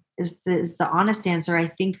been is the honest answer. I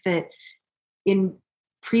think that in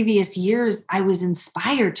previous years, I was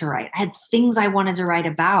inspired to write. I had things I wanted to write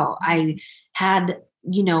about. I had,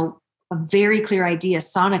 a very clear idea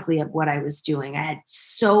sonically of what I was doing. I had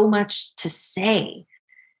so much to say.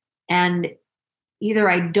 And either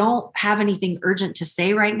I don't have anything urgent to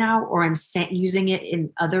say right now, or I'm using it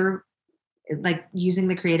in other, like using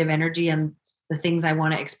the creative energy and the things I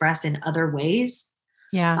want to express in other ways.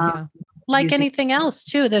 Yeah. Like anything else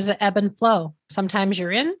too, there's an ebb and flow. Sometimes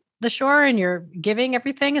you're in the shore and you're giving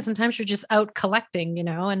everything, and sometimes you're just out collecting,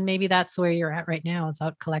 and maybe that's where you're at right now. It's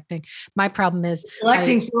out collecting. My problem is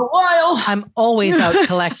collecting for a while. I'm always out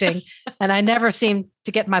collecting, and I never seem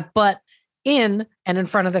to get my butt in and in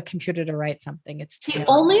front of the computer to write something. It's the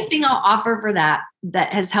only thing I'll offer for that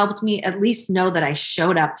has helped me at least know that I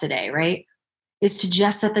showed up today, right? Is to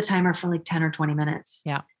just set the timer for like 10 or 20 minutes.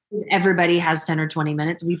 Yeah. Everybody has 10 or 20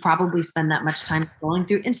 minutes. We probably spend that much time scrolling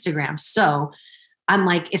through Instagram. So I'm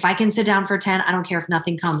like, if I can sit down for 10, I don't care if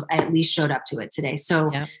nothing comes. I at least showed up to it today.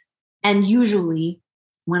 So, And usually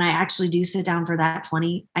when I actually do sit down for that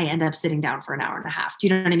 20, I end up sitting down for an hour and a half. Do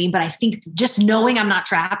you know what I mean? But I think just knowing I'm not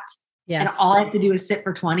trapped and all I have to do is sit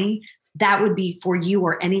for 20, that would be for you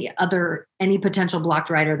or any potential blocked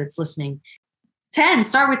writer that's listening. 10,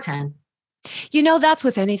 start with 10. That's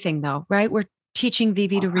with anything though, right? We're teaching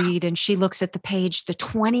Vivi to read, and she looks at the page, the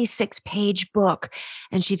 26-page book,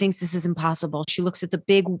 and she thinks this is impossible. She looks at the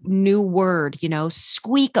big new word,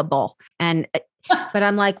 squeakable. But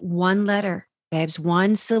I'm like, one letter, babes,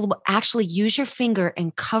 one syllable. Actually use your finger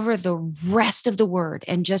and cover the rest of the word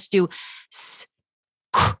and just do s,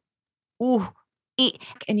 k, ooh, e,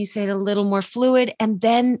 and you say it a little more fluid, and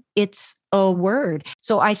then it's a word.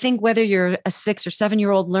 So I think whether you're a 6 or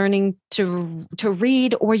 7-year-old learning to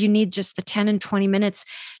read, or you need just the 10 and 20 minutes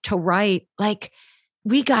to write, like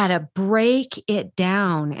we got to break it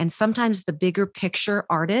down. And sometimes the bigger picture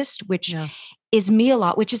artist, which is me a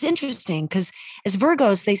lot, which is interesting because as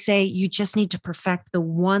Virgos, they say you just need to perfect the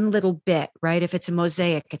one little bit, right? If it's a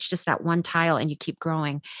mosaic, it's just that one tile and you keep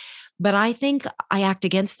growing. But I think I act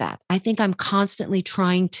against that. I think I'm constantly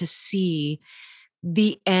trying to see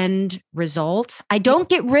the end result. I don't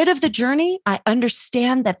get rid of the journey. I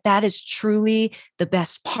understand that is truly the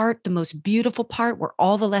best part, the most beautiful part where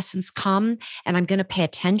all the lessons come, and I'm going to pay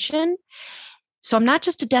attention. So I'm not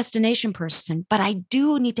just a destination person, but I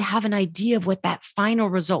do need to have an idea of what that final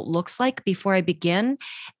result looks like before I begin.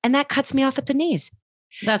 And that cuts me off at the knees.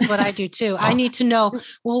 That's what I do too. I need to know,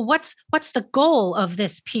 well, what's the goal of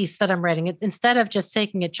this piece that I'm writing? Instead of just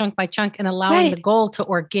taking it chunk by chunk and allowing the goal to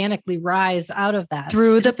organically rise out of that.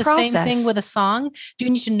 Through the process. Same thing with a song? Do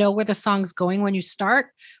you need to know where the song's going when you start?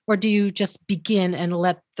 Or do you just begin and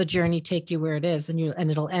let the journey take you where it is and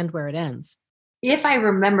it'll end where it ends? If I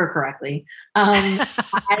remember correctly, I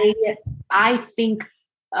think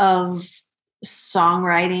of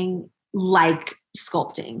songwriting like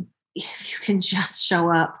sculpting. If you can just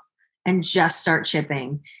show up and just start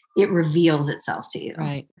chipping, it reveals itself to you.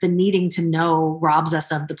 Right. The needing to know robs us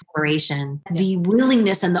of the preparation. Yeah. The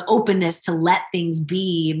willingness and the openness to let things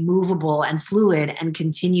be movable and fluid and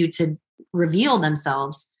continue to reveal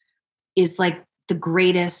themselves is like the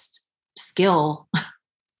greatest skill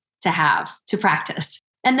to have, to practice.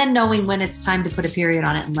 And then knowing when it's time to put a period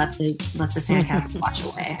on it and let the sandcastle wash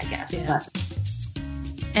away, I guess. Yeah.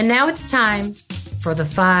 And now it's time for the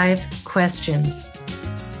 5 questions.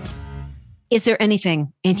 Is there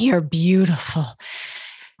anything in your beautiful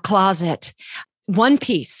closet, one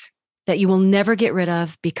piece that you will never get rid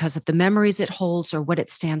of because of the memories it holds or what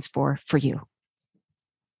it stands for you?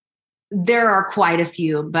 There are quite a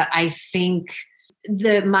few, but I think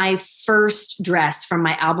my first dress from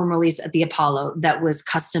my album release at the Apollo that was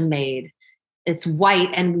custom made, it's white,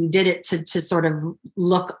 and we did it to sort of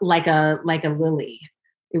look like a lily.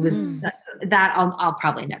 It was that I'll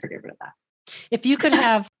probably never get rid of that. If you could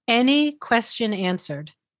have any question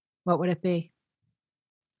answered, what would it be?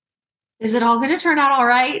 Is it all going to turn out all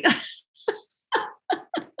right?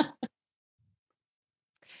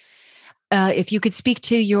 If you could speak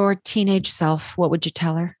to your teenage self, what would you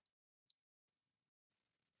tell her?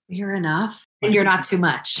 You're enough and you're not too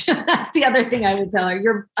much. That's the other thing I would tell her.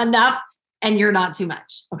 You're enough and you're not too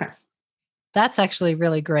much. Okay. That's actually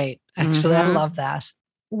really great. Actually, I love that.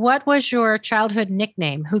 What was your childhood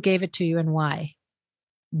nickname? Who gave it to you and why?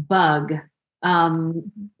 Bug.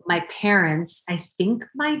 My parents, I think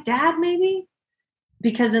my dad maybe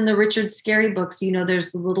because in the Richard Scarry books,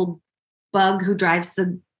 there's the little bug who drives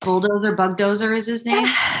the bulldozer. Bugdozer is his name.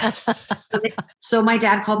 Yes. So my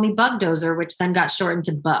dad called me Bugdozer, which then got shortened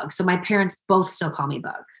to Bug. So my parents both still call me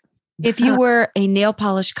Bug. If you were a nail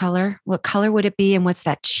polish color, what color would it be? And what's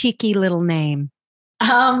that cheeky little name?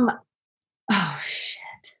 Oh shit.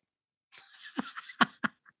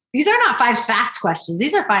 These are not 5 fast questions.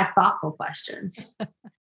 These are 5 thoughtful questions.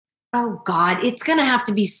 Oh God, it's going to have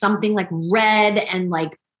to be something like red and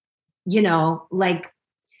like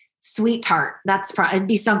sweet tart. That's probably, it'd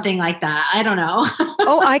be something like that. I don't know.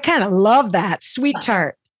 Oh, I kind of love that. Sweet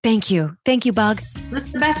tart. Thank you. Thank you, Bug. This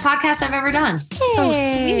is the best podcast I've ever done. So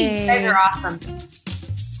sweet. You guys are awesome.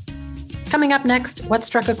 Coming up next, what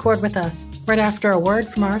struck a chord with us? Right after a word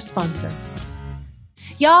from our sponsor.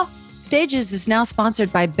 Y'all, Stages is now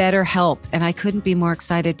sponsored by BetterHelp, and I couldn't be more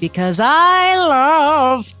excited because I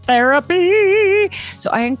love therapy. So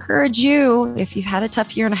I encourage you, if you've had a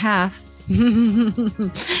tough year and a half,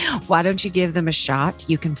 why don't you give them a shot?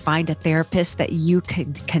 You can find a therapist that you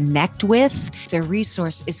can connect with. Their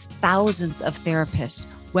resource is thousands of therapists,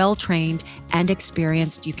 well-trained and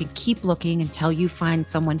experienced. You can keep looking until you find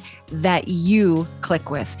someone that you click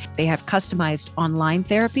with. They have customized online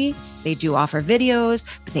therapy. They do offer videos,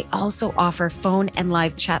 but they also offer phone and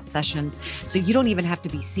live chat sessions. So you don't even have to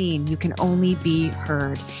be seen. You can only be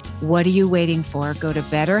heard. What are you waiting for? Go to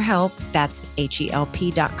BetterHelp. That's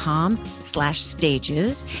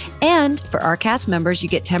HELP.com/stages. And for our cast members, you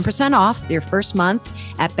get 10% off your first month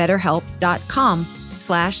at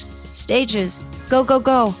BetterHelp.com/stages. Go, go,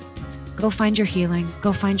 go. Go find your healing.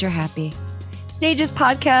 Go find your happy. Stages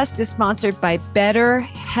podcast is sponsored by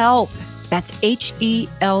BetterHelp. That's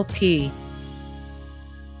HELP.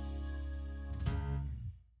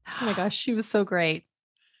 Oh my gosh, she was so great.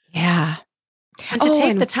 Yeah. And to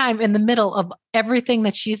take the time in the middle of everything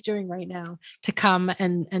that she's doing right now to come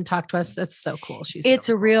and talk to us, that's so cool. It's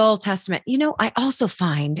a real testament. I also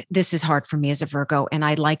find this is hard for me as a Virgo, and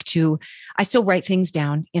I still write things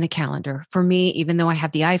down in a calendar. For me, even though I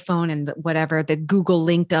have the iPhone and the Google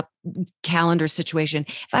linked up calendar situation,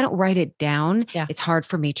 if I don't write it down, it's hard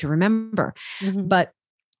for me to remember. Mm-hmm. But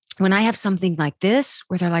when I have something like this,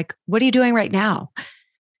 where they're like, what are you doing right now?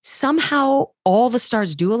 Somehow all the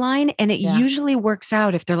stars do align, and it usually works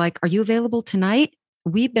out. If they're like, are you available tonight?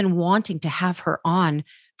 We've been wanting to have her on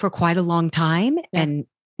for quite a long time. Yeah. And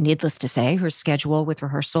needless to say, her schedule with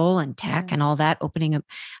rehearsal and tech and all that, opening up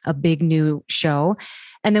a big new show.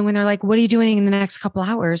 And then when they're like, what are you doing in the next couple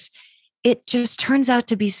hours? It just turns out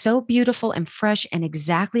to be so beautiful and fresh and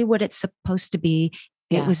exactly what it's supposed to be.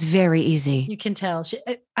 It was very easy. You can tell.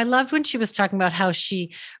 I loved when she was talking about how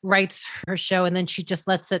she writes her show and then she just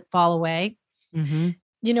lets it fall away. Mm-hmm.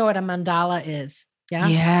 You know what a mandala is? Yeah.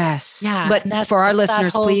 Yes. Yeah. But for our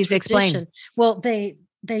listeners, please explain. Well, they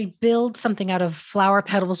build something out of flower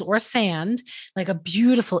petals or sand, like a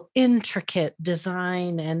beautiful, intricate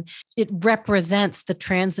design, and it represents the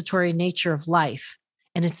transitory nature of life.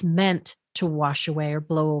 And it's meant to wash away or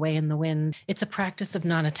blow away in the wind. It's a practice of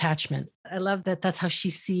non-attachment. I love that that's how she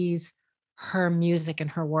sees her music and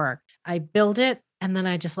her work. I build it and then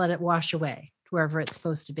I just let it wash away to wherever it's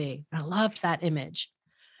supposed to be. I loved that image.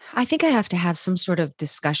 I think I have to have some sort of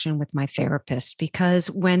discussion with my therapist, because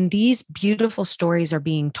when these beautiful stories are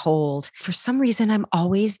being told, for some reason, I'm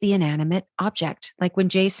always the inanimate object. Like when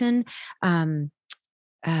Jason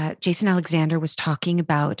Alexander was talking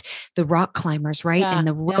about the rock climbers, right? And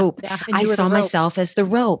the rope. Yeah. And I saw myself as the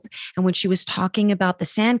rope. And when she was talking about the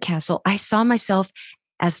sandcastle, I saw myself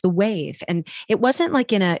as the wave. And it wasn't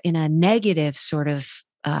like in a negative sort of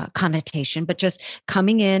connotation, but just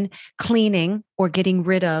coming in, cleaning or getting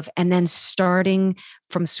rid of, and then starting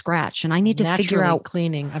from scratch. And I need to figure out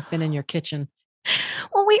cleaning. I've been in your kitchen.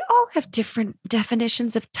 Well, we all have different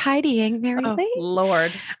definitions of tidying, Mary Lee.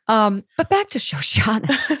 Lord. But back to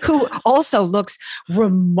Shoshana, who also looks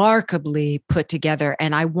remarkably put together.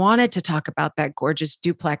 And I wanted to talk about that gorgeous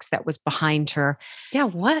duplex that was behind her. Yeah,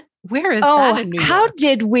 what? Where is that in New York? How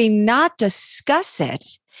did we not discuss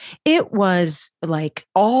it? It was like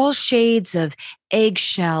all shades of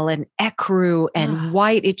eggshell and ecru and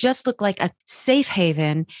white. It just looked like a safe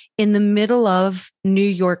haven in the middle of New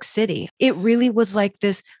York City. It really was like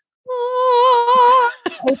this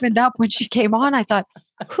opened up when she came on. I thought,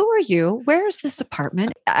 who are you? Where is this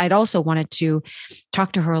apartment? I'd also wanted to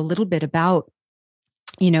talk to her a little bit about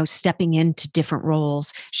stepping into different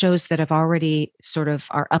roles, shows that have already sort of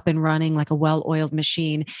are up and running like a well-oiled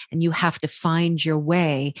machine, and you have to find your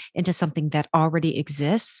way into something that already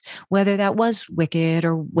exists, whether that was Wicked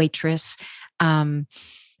or Waitress. And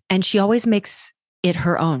she always makes it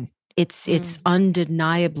her own. It's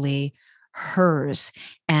undeniably hers.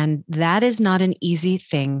 And that is not an easy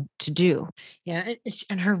thing to do. Yeah.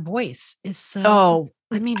 And her voice is so,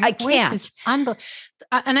 her voice can't. Is unbelievable.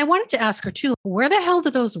 And I wanted to ask her too, where the hell do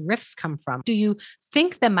those riffs come from? Do you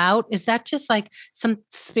think them out? Is that just like some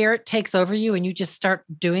spirit takes over you and you just start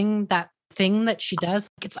doing that thing that she does?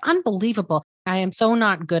 It's unbelievable. I am so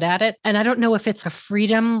not good at it. And I don't know if it's a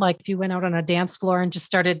freedom, like if you went out on a dance floor and just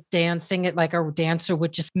started dancing it like a dancer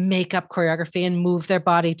would just make up choreography and move their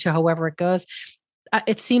body to however it goes.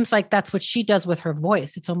 It seems like that's what she does with her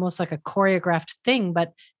voice. It's almost like a choreographed thing,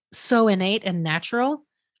 but so innate and natural.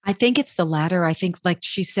 I think it's the latter. I think, like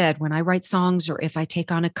she said, when I write songs or if I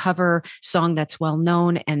take on a cover song that's well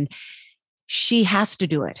known, and she has to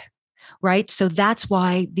do it. Right. So that's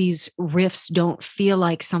why these riffs don't feel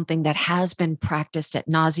like something that has been practiced ad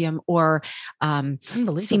nauseum or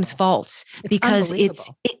seems false, because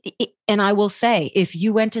and I will say, if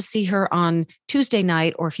you went to see her on Tuesday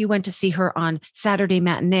night, or if you went to see her on Saturday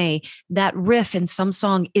matinee, that riff in some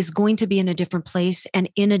song is going to be in a different place and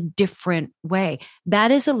in a different way.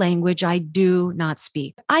 That is a language I do not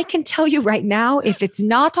speak. I can tell you right now, if it's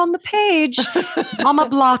not on the page, Mama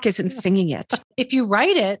Block isn't singing it. If you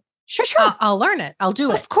write it, Sure. I'll learn it. I'll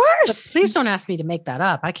do it. Of course. But please don't ask me to make that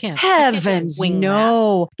up. I can't. Heavens,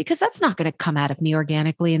 no. Because that's not going to come out of me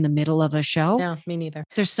organically in the middle of a show. No, me neither.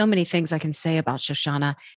 There's so many things I can say about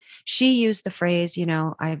Shoshana. She used the phrase,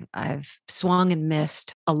 I've swung and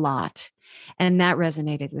missed a lot. And that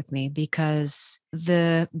resonated with me, because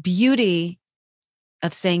the beauty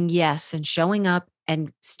of saying yes and showing up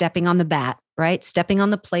and stepping on the bat, right? Stepping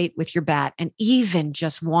on the plate with your bat, and even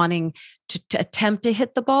just wanting to attempt to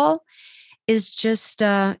hit the ball is just,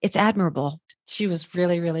 it's admirable. She was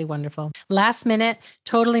really, really wonderful. Last minute,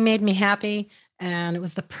 totally made me happy. And it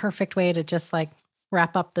was the perfect way to just like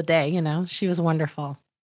wrap up the day. She was wonderful.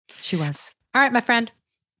 She was. All right, my friend.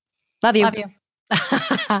 Love you. Love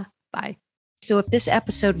you. Bye. So if this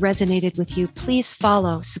episode resonated with you, please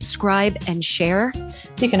follow, subscribe, and share.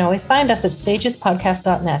 You can always find us at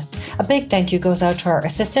stagespodcast.net. A big thank you goes out to our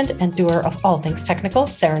assistant and doer of all things technical,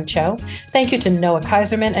 Saren Cho. Thank you to Noah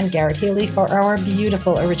Kaiserman and Garrett Healy for our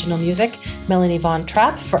beautiful original music, Melanie Von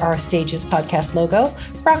Trapp for our Stages Podcast logo,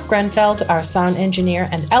 Brock Grenfeld, our sound engineer,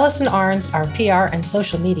 and Allison Arns, our PR and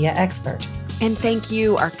social media expert. And thank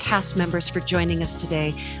you, our cast members, for joining us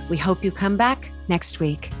today. We hope you come back next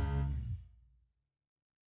week.